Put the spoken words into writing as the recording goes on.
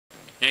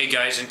Hey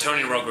guys, and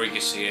Tony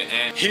Rodriguez here,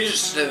 and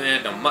here's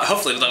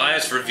hopefully the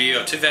last review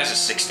of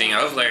 2016.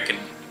 Hopefully I can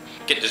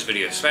get this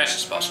video as fast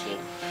as possible.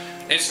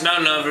 It's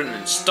none other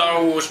than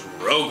Star Wars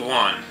Rogue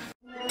One.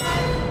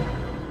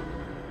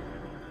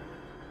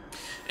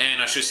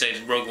 And I should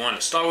say Rogue One,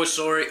 a Star Wars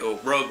story, or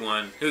Rogue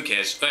One, who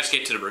cares? Let's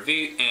get to the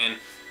review, and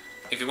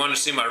if you want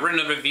to see my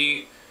written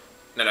review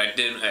that I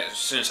did as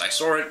soon as I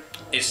saw it,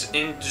 it's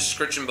in the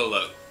description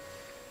below.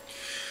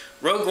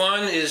 Rogue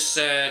One is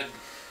the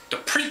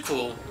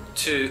prequel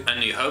to A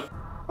New Hope.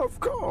 Of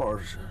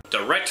course.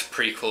 Direct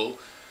prequel,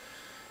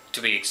 to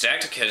be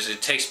exact, because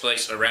it takes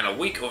place around a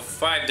week or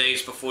 5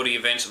 days before the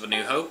events of A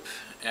New Hope,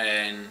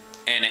 and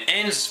it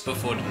ends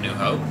before The New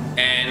Hope,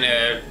 and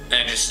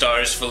it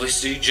stars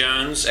Felicity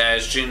Jones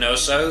as Jyn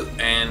Erso,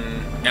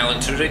 and Alan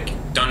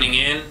Tudyk, Donnie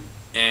Yen,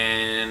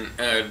 and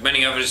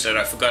many others that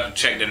I forgot to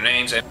check their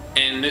names,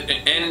 and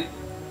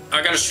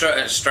I gotta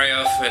stray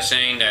off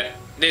saying that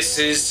this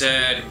is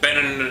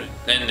better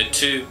than the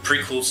two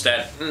prequels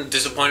that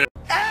disappointed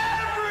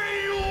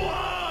everyone.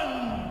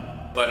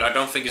 But I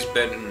don't think it's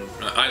better than,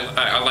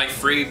 I like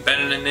 3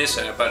 better than this,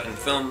 but in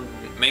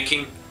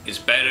filmmaking it's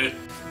better.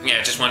 Yeah,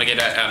 I just want to get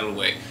that out of the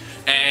way.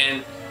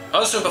 And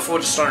also, before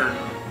to start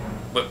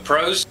with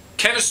pros,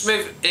 Kevin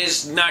Smith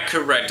is not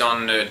correct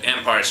on the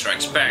Empire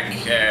Strikes Back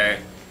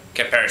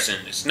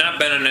comparison. It's not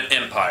better than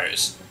Empire.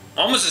 It's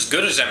almost as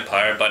good as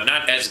Empire, but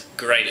not as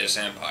great as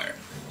Empire.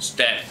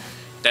 So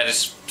that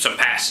is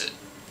surpassing.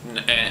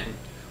 And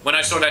when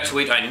I saw that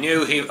tweet, I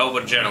knew he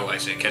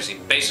overgeneralized it because he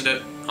based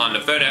it on the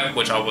third act,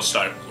 which I will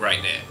start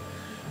right now.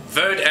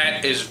 Third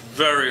act is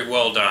very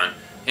well done.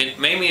 It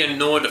made me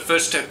annoyed the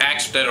first 2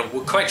 acts that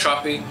were quite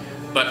choppy,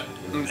 but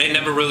it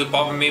never really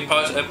bothered me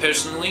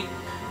personally.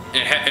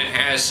 It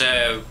has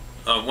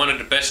one of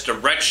the best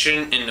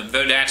direction in the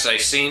third acts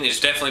I've seen. It's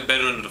definitely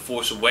better than The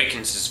Force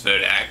Awakens'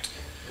 third act.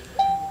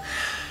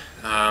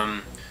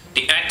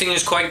 The acting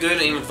is quite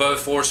good, even though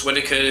Forrest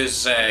Whitaker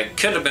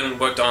could have been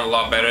worked on a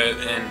lot better,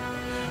 and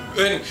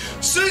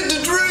Save the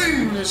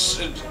Dream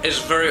is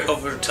very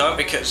over the top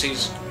because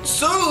he's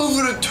so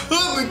over the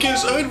top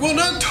because I will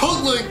not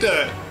talk like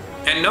that.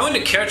 And knowing the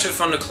character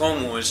from the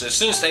Clone Wars, as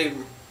soon as they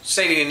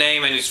say the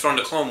name and he's from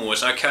the Clone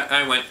Wars,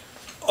 I went,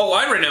 oh,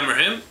 I remember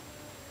him.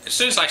 As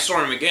soon as I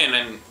saw him again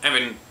and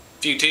having a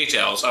few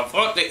details, I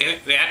thought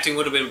the acting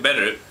would have been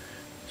better,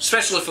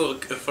 especially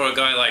for a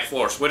guy like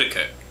Forrest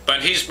Whitaker.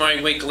 But he's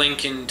my weak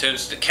link in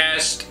terms of the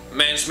cast.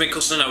 Mads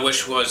Mikkelsen I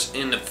wish was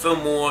in the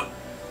film more,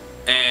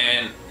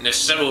 and there's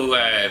several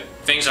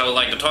things I would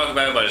like to talk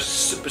about, but it's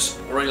super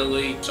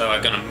spoilery, so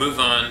I'm gonna move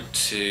on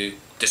to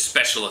the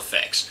special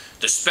effects.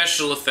 The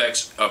special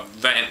effects are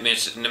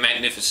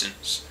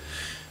magnificent.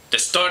 The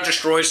Star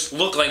Destroyers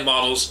look like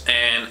models,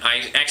 and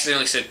I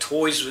accidentally said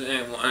toys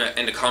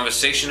in the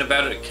conversation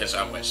about it because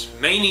I was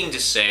meaning to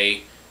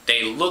say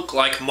they look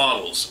like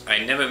models. I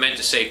never meant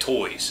to say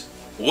toys.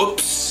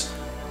 Whoops!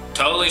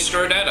 Totally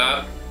screwed that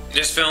up.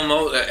 This film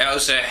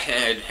also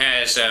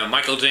has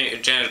Michael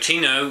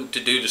Giacchino to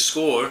do the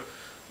score,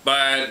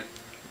 but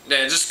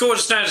the score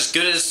is not as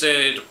good as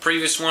the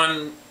previous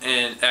one,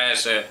 and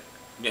as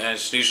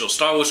usual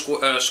Star Wars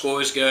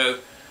scores go.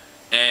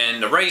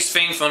 And the race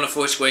theme from The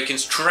Force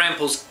Awakens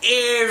tramples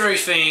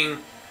everything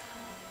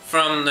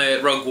from the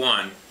Rogue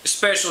One,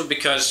 especially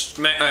because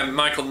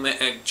Michael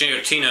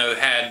Giacchino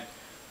had a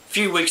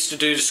few weeks to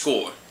do the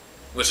score,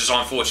 which is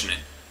unfortunate.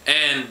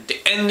 And the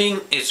ending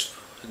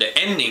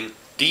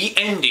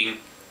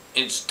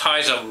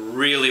ties up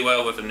really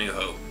well with A New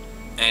Hope.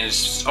 And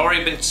it's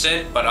already been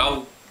said, but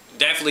I'll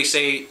definitely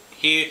say it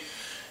here,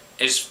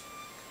 it's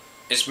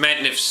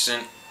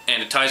magnificent,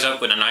 and it ties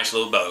up with a nice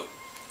little bow.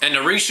 And the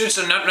reshoots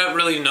are not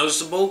really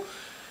noticeable,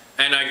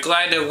 and I'm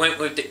glad they went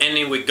with the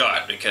ending we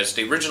got, because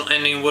the original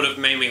ending would have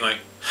made me like,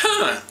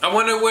 huh, I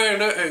wonder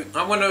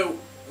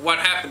what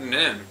happened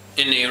then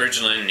in the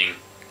original ending.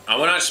 I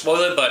will not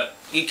spoil it, but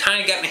you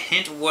kind of got a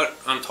hint of what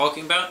I'm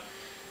talking about.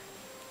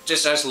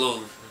 Just as a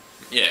little,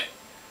 yeah.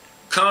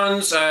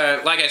 Cons,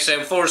 like I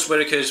said, Forrest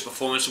Whitaker's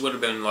performance would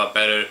have been a lot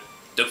better.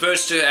 The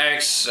first 2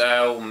 acts,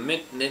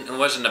 it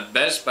wasn't the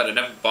best, but it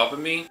never bothered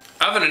me.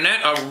 Other than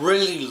that, I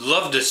really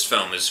love this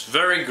film. It's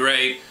very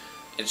great.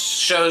 It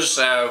shows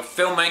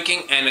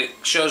filmmaking, and it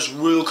shows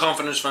real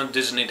confidence from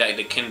Disney that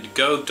they can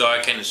go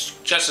dark, and it's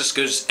just as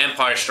good as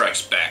Empire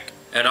Strikes Back.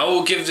 And I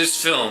will give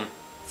this film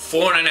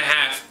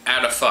 4.5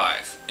 out of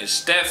 5.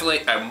 It's definitely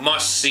a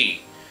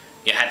must-see.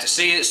 You have to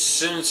see it as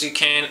soon as you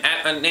can.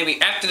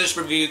 Maybe after this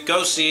review,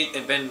 go see it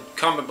and then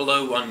comment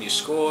below on your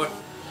score.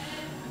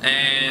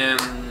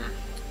 And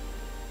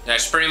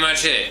that's pretty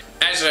much it.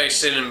 As I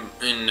said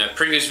in the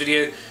previous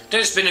video,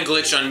 there's been a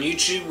glitch on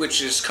YouTube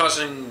which is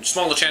causing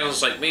smaller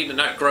channels like me to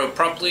not grow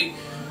properly.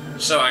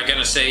 So I'm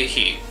gonna say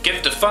here, give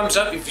it a thumbs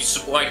up if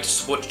you like to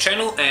support the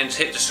channel, and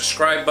hit the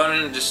subscribe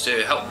button just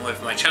to help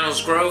with my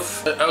channel's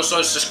growth.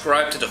 Also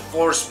subscribe to the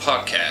Forest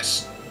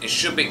Podcast. It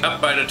should be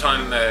up by the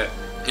time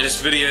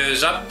this video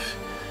is up.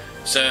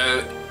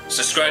 So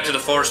subscribe to the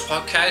Forest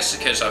Podcast,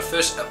 because our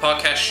first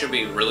podcast should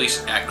be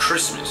released at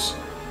Christmas.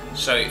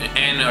 So,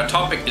 and our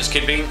topic is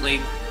conveniently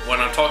what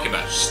I'm talking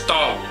about,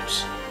 Star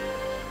Wars.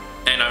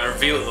 And I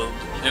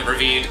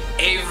reviewed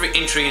every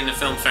entry in the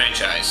film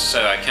franchise,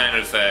 so I kind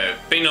of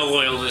been a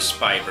loyalist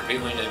by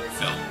reviewing every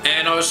film.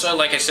 And also,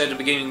 like I said at the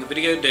beginning of the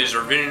video, there's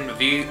a written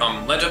review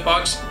on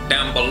Letterboxd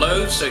down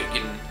below, so you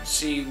can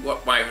see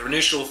what my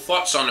initial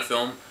thoughts on the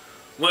film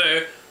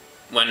were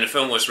when the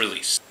film was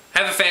released.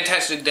 Have a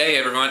fantastic day,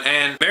 everyone,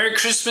 and Merry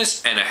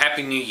Christmas and a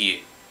Happy New Year.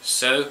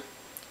 So,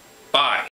 bye.